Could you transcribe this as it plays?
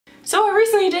So I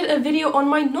recently did a video on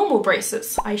my normal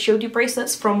bracelets. I showed you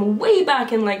bracelets from way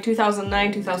back in like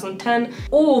 2009, 2010,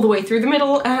 all the way through the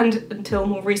middle and until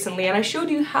more recently, and I showed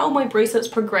you how my bracelets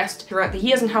progressed throughout the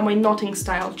years and how my knotting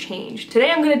style changed.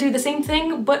 Today I'm going to do the same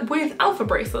thing but with alpha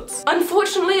bracelets.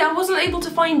 Unfortunately, I wasn't able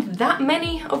to find that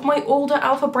many of my older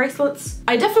alpha bracelets.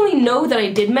 I definitely know that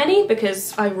I did many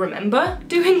because I remember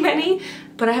doing many,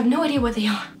 but I have no idea where they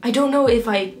are. I don't know if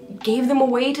I gave them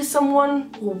away to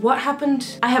someone or what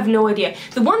happened. I have no idea.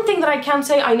 The one thing that I can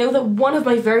say, I know that one of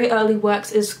my very early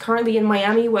works is currently in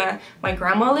Miami where my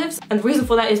grandma lives, and the reason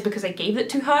for that is because I gave it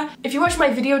to her. If you watch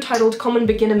my video titled Common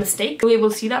Beginner Mistake, you'll be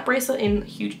able to see that bracelet in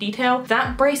huge detail.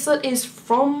 That bracelet is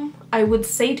from, I would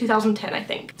say, 2010, I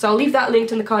think. So I'll leave that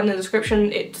linked in the card in the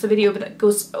description. It's a video that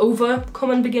goes over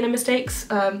common beginner mistakes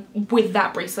with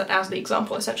that bracelet as the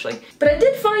example, essentially. But I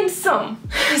did find some,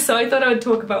 so I thought I would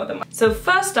talk about them. So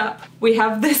first up, we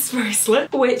have this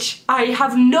bracelet, which I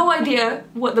have no idea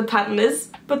what the pattern is,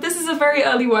 but this is a very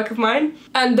early work of mine.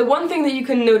 And the one thing that you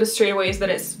can notice straight away is that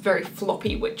it's very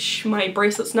floppy, which my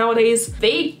bracelets nowadays,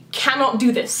 they cannot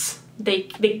do this. They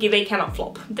cannot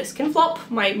flop. This can flop.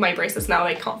 My bracelets now,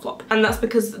 they can't flop. And that's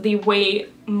because the way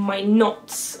my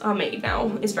knots are made now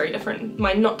is very different.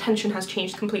 My knot tension has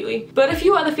changed completely. But a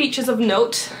few other features of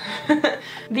note.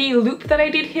 The loop that I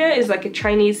did here is like a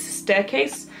Chinese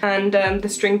staircase, and the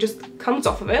string just comes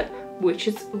off of it, which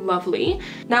is lovely.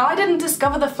 Now, I didn't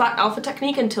discover the flat alpha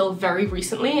technique until very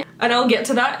recently, and I'll get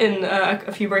to that in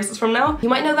a few bracelets from now. You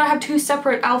might know that I have two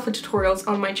separate alpha tutorials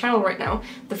on my channel right now.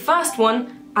 The first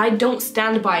one I don't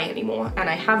stand by anymore, and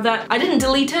I have that. I didn't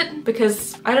delete it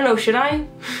because, I don't know, should I?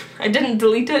 I didn't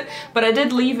delete it, but I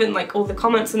did leave in like all the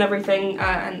comments and everything,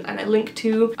 and I linked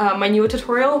to my newer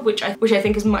tutorial, which I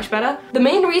think is much better. The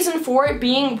main reason for it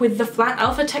being with the flat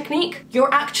alpha technique,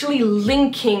 you're actually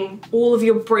linking all of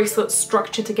your bracelet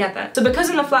structure together. So because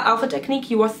in the flat alpha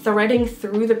technique you are threading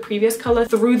through the previous color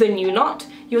through the new knot,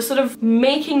 you're sort of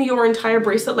making your entire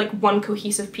bracelet like one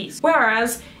cohesive piece.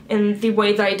 Whereas in the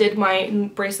way that I did my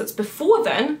bracelets before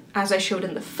then, as I showed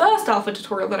in the first alpha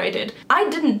tutorial that I did, I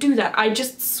didn't do that. I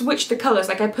just switched the colors.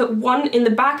 Like I put one in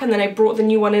the back and then I brought the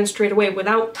new one in straight away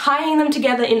without tying them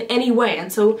together in any way.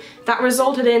 And so that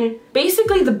resulted in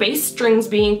basically the base strings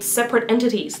being separate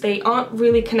entities. They aren't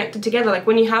really connected together. Like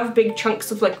when you have big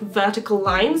chunks of like vertical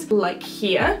lines, like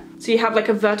here, so you have like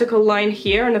a vertical line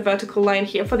here and a vertical line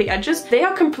here for the edges. They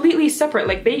are completely separate.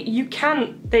 Like there you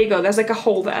go, there's like a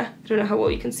hole there. I don't know how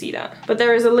well you can see that, but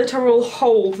there is a literal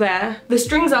hole there. The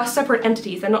strings are separate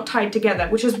entities, they're not tied together,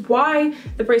 which is why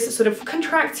the bracelet sort of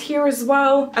contracts here as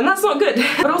well, and that's not good.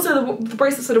 But also the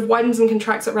bracelet sort of widens and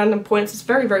contracts at random points. It's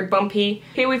very, very bumpy.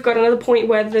 Here we've got another point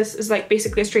where this is like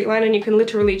basically a straight line, and you can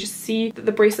literally just see that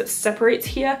the bracelet separates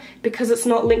here because it's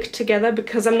not linked together,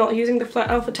 because I'm not using the flat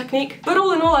alpha technique. But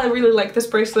all in all, I really like this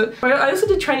bracelet. I also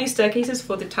did Chinese staircases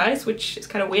for the ties, which is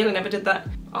kind of weird. I never did that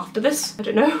after this. I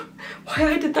don't know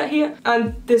why I did that here.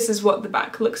 And this is what the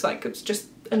back looks like. It's just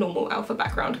a normal alpha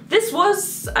background. This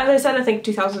was, as I said, I think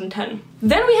 2010.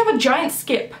 Then we have a giant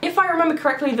skip. If I remember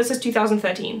correctly, this is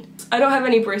 2013. I don't have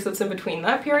any bracelets in between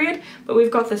that period, but we've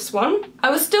got this one.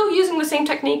 I was still using the same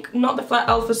technique, not the flat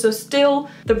alpha, so still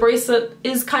the bracelet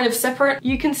is kind of separate.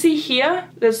 You can see here,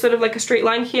 there's sort of like a straight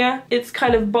line here. It's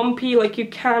kind of bumpy, like you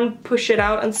can push it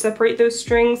out and separate those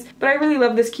strings, but I really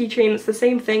love this keychain. It's the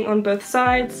same thing on both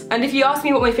sides. And if you ask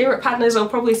me what my favorite pattern is, I'll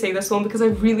probably say this one because I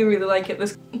really, really like it.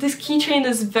 This keychain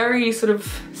is very sort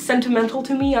of sentimental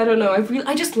to me. I don't know,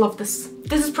 I just love this.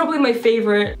 This is probably my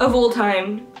favorite of all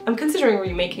time. I'm considering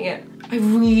remaking it. I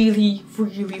really,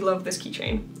 really love this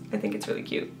keychain. I think it's really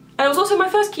cute. And it was also my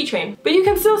first keychain, but you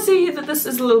can still see that this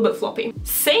is a little bit floppy.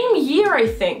 Same year, I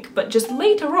think, but just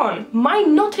later on, my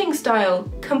knotting style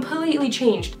completely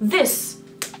changed. This,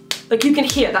 like you can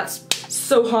hear, that's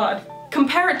so hard.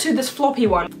 Compare it to this floppy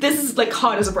one. This is like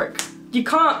hard as a brick. You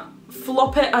can't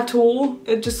flop it at all.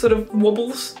 It just sort of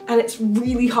wobbles and it's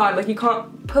really hard. Like you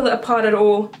can't pull it apart at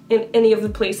all in any of the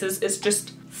places. It's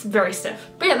just very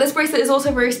stiff. But yeah, this bracelet is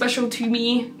also very special to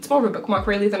me. It's more of a bookmark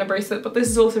really than a bracelet, but this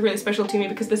is also really special to me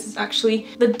because this is actually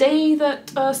the day that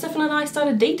Stefan and I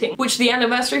started dating, which the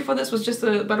anniversary for this was just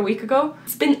about a week ago.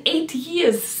 It's been 8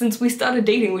 years since we started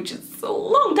dating, which is a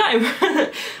long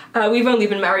time. We've only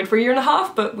been married for 1.5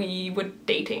 years, but we were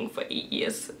dating for 8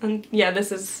 years. And yeah,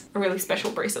 this is a really special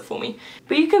bracelet for me.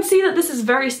 But you can see that this is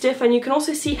very stiff, and you can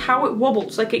also see how it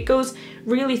wobbles. Like it goes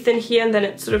really thin here and then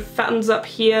it sort of fattens up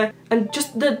here, and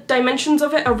just the dimensions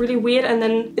of it are really weird. And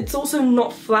then it's also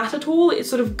not flat at all. It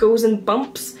sort of goes in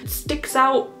bumps. It sticks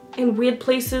out in weird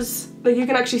places. Like you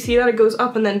can actually see that it goes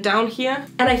up and then down here.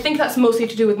 And I think that's mostly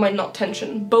to do with my knot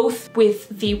tension, both with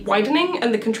the widening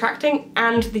and the contracting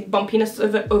and the bumpiness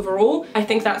of it overall. I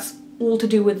think that's all to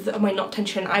do with my knot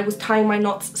tension. I was tying my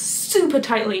knots super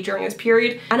tightly during this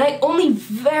period, and I only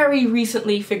very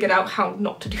recently figured out how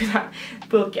not to do that.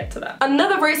 We'll get to that.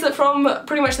 Another bracelet from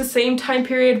pretty much the same time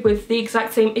period with the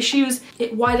exact same issues.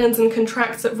 It widens and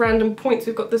contracts at random points.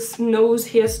 We've got this nose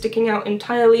here sticking out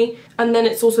entirely, and then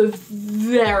it's also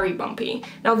very bumpy.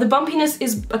 Now the bumpiness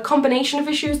is a combination of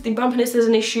issues. The bumpiness is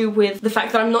an issue with the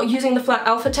fact that I'm not using the flat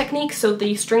alpha technique, so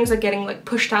the strings are getting like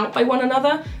pushed out by one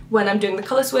another when I'm doing the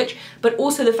color switch, but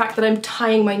also the fact that I'm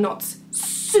tying my knots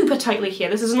super tightly here.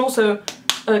 This is also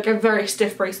like a very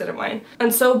stiff bracelet of mine.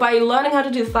 And so by learning how to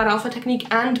do the flat alpha technique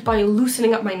and by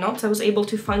loosening up my knots, I was able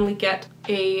to finally get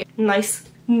a nice,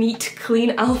 neat,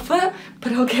 clean alpha,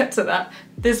 but I'll get to that.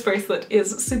 This bracelet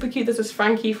is super cute. This is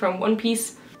Frankie from One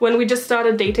Piece. When we just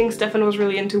started dating, Stefan was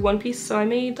really into One Piece, so I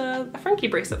made a Frankie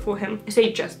bracelet for him. I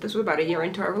say just, this was about a year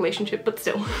into our relationship, but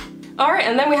still. Alright,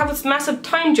 and then we have this massive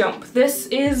time jump. This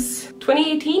is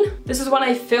 2018. This is when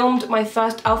I filmed my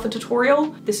first alpha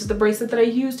tutorial. This is the bracelet that I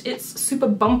used. It's super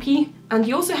bumpy, and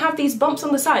you also have these bumps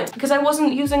on the sides because I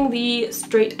wasn't using the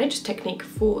straight edge technique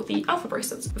for the alpha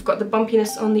bracelets. We've got the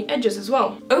bumpiness on the edges as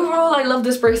well. Overall, I love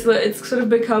this bracelet. It's sort of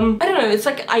become, I don't know, it's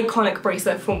like an iconic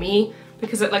bracelet for me,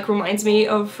 because it like reminds me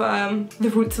of the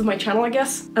roots of my channel, I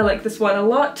guess. I like this one a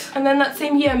lot. And then that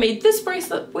same year I made this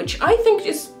bracelet, which I think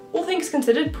is, all things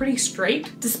considered, pretty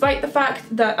straight. Despite the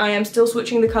fact that I am still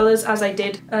switching the colors as I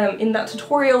did in that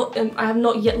tutorial, and I have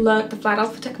not yet learnt the flat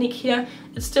alpha technique here,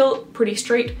 it's still pretty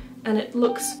straight and it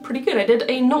looks pretty good. I did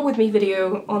a Not With Me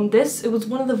video on this. It was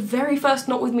one of the very first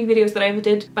Not With Me videos that I ever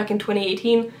did back in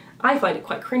 2018. I find it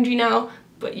quite cringy now,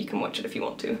 but you can watch it if you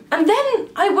want to. And then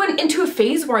I went into a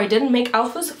phase where I didn't make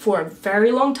alphas for a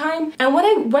very long time, and when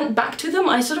I went back to them,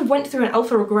 I sort of went through an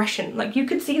alpha regression. Like you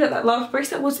could see that that last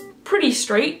bracelet was pretty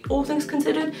straight, all things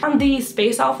considered, and the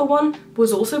space alpha one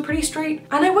was also pretty straight,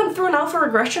 and I went through an alpha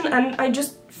regression and I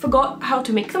just forgot how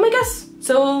to make them, I guess.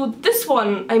 So this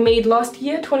one I made last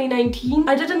year, 2019.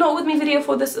 I did a Not With Me video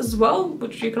for this as well,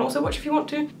 which you can also watch if you want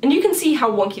to. And you can see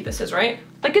how wonky this is, right?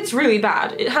 Like it's really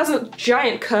bad. It has a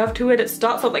giant curve to it. It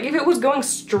starts off, like if it was going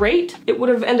straight, it would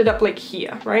have ended up like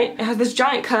here, right? It has this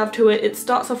giant curve to it. It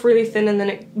starts off really thin and then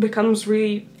it becomes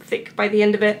really thick by the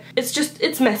end of it. It's just,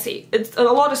 it's messy. It's a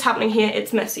lot is happening here.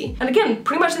 It's messy. And again,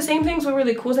 pretty much the same things were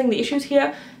really causing the issues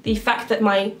here. The fact that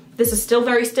this is still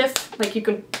very stiff, like you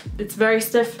can, it's very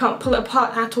stiff, can't pull it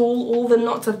apart at all the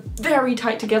knots are very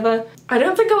tight together. I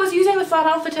don't think I was using the flat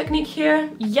alpha technique here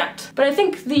yet, but I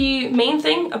think the main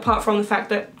thing, apart from the fact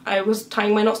that I was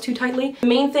tying my knots too tightly, the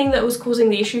main thing that was causing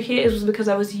the issue here was because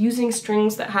I was using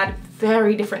strings that had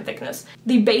very different thickness.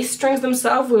 The base strings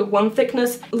themselves were one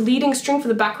thickness, leading string for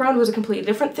the background was a completely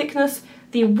different thickness,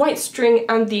 the white string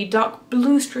and the dark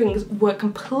blue strings were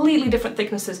completely different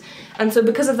thicknesses, and so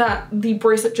because of that, the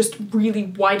bracelet just really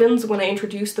widens when I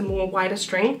introduce the more wider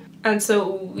string, and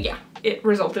so yeah, it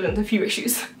resulted in a few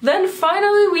issues. Then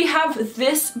finally we have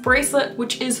this bracelet,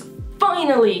 which is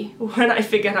finally when I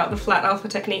figured out the flat alpha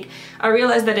technique. I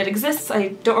realized that it exists, I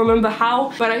don't remember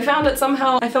how, but I found it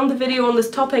somehow. I filmed a video on this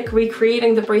topic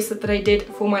recreating the bracelet that I did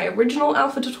for my original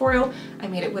alpha tutorial. I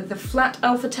made it with the flat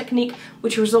alpha technique,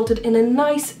 which resulted in a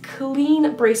nice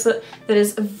clean bracelet that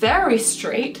is very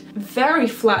straight, very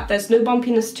flat, there's no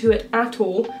bumpiness to it at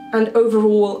all, and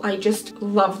overall I just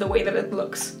love the way that it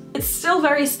looks. It's still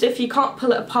very stiff, you can't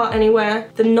pull it apart anywhere.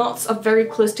 The knots are very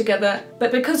close together, but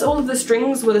because all of the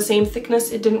strings were the same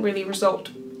thickness, it didn't really result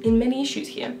in many issues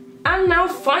here. And now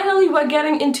finally we're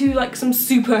getting into like some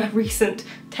super recent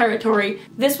territory.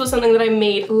 This was something that I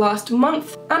made last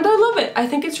month, and I love it. I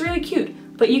think it's really cute.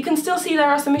 But you can still see there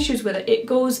are some issues with it. It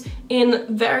goes in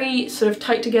very sort of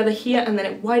tight together here and then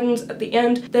it widens at the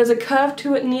end. There's a curve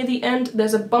to it near the end.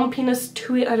 There's a bumpiness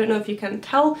to it. I don't know if you can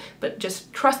tell, but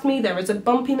just trust me, there is a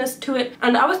bumpiness to it.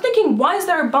 And I was thinking, why is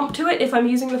there a bump to it if I'm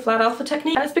using the flat alpha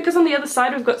technique? And it's because on the other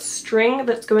side we've got string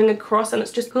that's going across and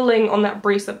it's just pulling on that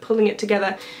bracelet, pulling it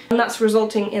together. And that's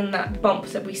resulting in that bump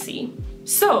that we see.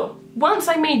 So once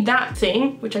I made that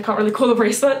thing, which I can't really call a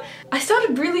bracelet, I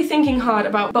started really thinking hard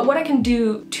about what I can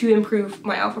do to improve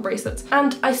my alpha bracelets.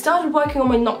 And I started working on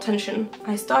my knot tension.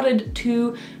 I started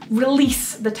to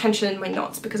release the tension in my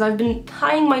knots because I've been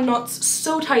tying my knots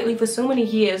so tightly for so many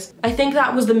years. I think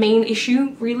that was the main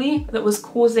issue, really, that was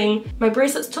causing my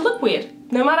bracelets to look weird.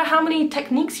 No matter how many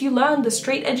techniques you learn, the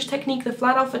straight edge technique, the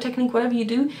flat alpha technique, whatever you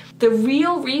do, the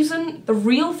real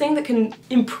thing that can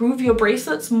improve your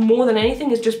bracelets more than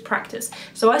anything is just practice.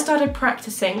 So I started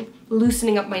practicing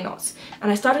loosening up my knots, and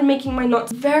I started making my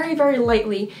knots very, very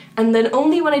lightly, and then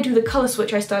only when I do the color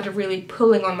switch I started really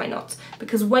pulling on my knots,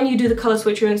 because when you do the color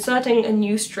switch you're inserting a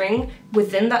new string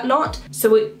within that knot,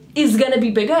 so it is going to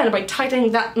be bigger, and by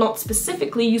tightening that knot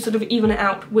specifically you sort of even it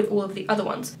out with all of the other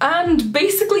ones. And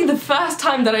basically the first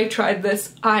time that I tried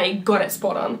this, I got it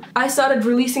spot on. I started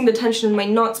releasing the tension in my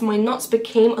knots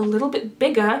became a little bit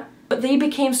bigger, but they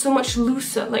became so much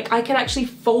looser. Like, I can actually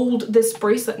fold this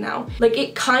bracelet now. Like,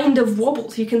 it kind of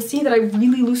wobbles. You can see that I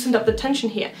really loosened up the tension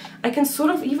here. I can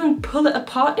sort of even pull it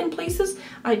apart in places.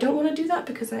 I don't want to do that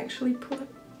because I actually pull it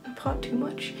apart too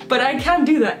much. But I can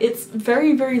do that. It's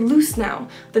very, very loose now.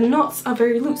 The knots are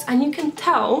very loose, and you can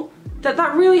tell that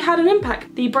that really had an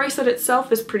impact. The bracelet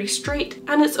itself is pretty straight,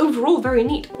 and it's overall very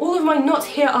neat. All of my knots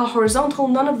here are horizontal.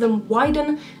 None of them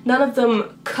widen. None of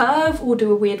them curve or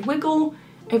do a weird wiggle.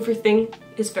 Everything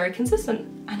is very consistent,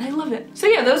 and I love it. So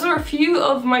yeah, those are a few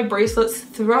of my bracelets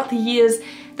throughout the years.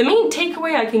 The main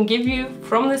takeaway I can give you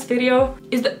from this video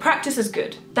is that practice is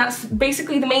good. That's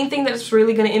basically the main thing that's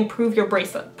really going to improve your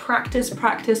bracelet. Practice,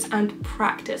 practice, and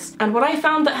practice. And what I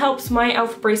found that helps my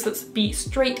alpha bracelets be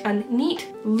straight and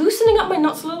neat, loosening up my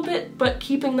knots a little bit, but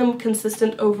keeping them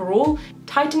consistent overall,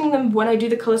 tightening them when I do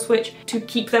the color switch to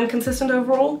keep them consistent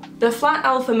overall. The flat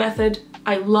alpha method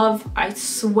I love, I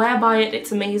swear by it,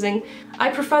 it's amazing.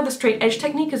 I prefer the straight edge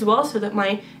technique as well, so that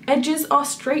my edges are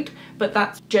straight, but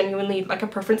that's genuinely like a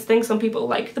preference thing. Some people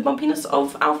like the bumpiness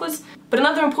of alphas. But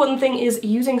another important thing is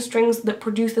using strings that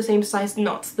produce the same size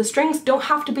knots. The strings don't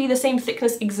have to be the same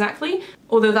thickness exactly,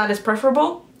 although that is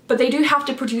preferable, but they do have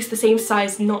to produce the same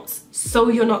size knots, so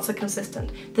your knots are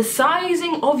consistent. The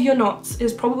sizing of your knots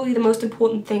is probably the most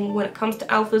important thing when it comes to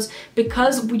alphas,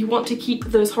 because we want to keep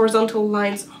those horizontal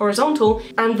lines horizontal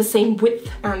and the same width,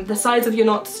 and the size of your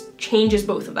knots changes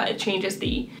both of that. It changes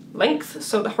the length,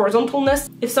 so the horizontalness.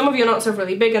 If some of your knots are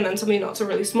really big and then some of your knots are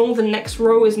really small, the next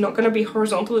row is not going to be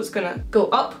horizontal, it's going to go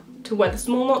up to where the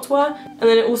small knots were, and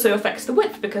then it also affects the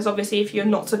width, because obviously if your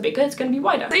knots are bigger it's going to be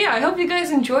wider. So yeah, I hope you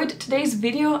guys enjoyed today's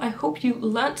video. I hope you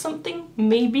learned something,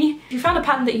 maybe. If you found a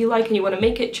pattern that you like and you want to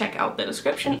make it, check out the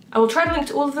description. I will try to link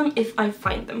to all of them if I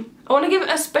find them. I want to give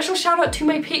a special shout out to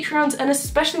my Patreons, and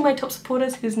especially my top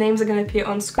supporters whose names are going to appear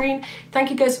on screen.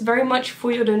 Thank you guys very much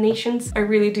for your donations. I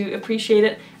really do appreciate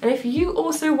it. And if you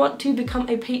also want to become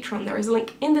a patron, there is a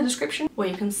link in the description where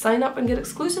you can sign up and get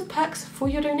exclusive packs for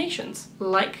your donations,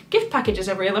 like gift packages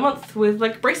every other month with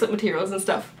like bracelet materials and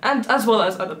stuff, and as well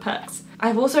as other perks.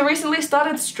 I've also recently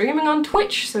started streaming on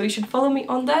Twitch, so you should follow me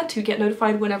on there to get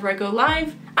notified whenever I go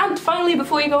live. And finally,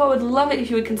 before you go, I would love it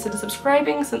if you would consider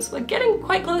subscribing, since we're getting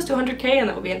quite close to 100k, and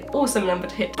that would be an awesome number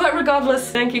to hit. But regardless,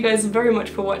 thank you guys very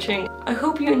much for watching. I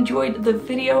hope you enjoyed the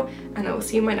video, and I will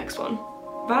see you in my next one.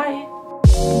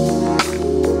 Bye!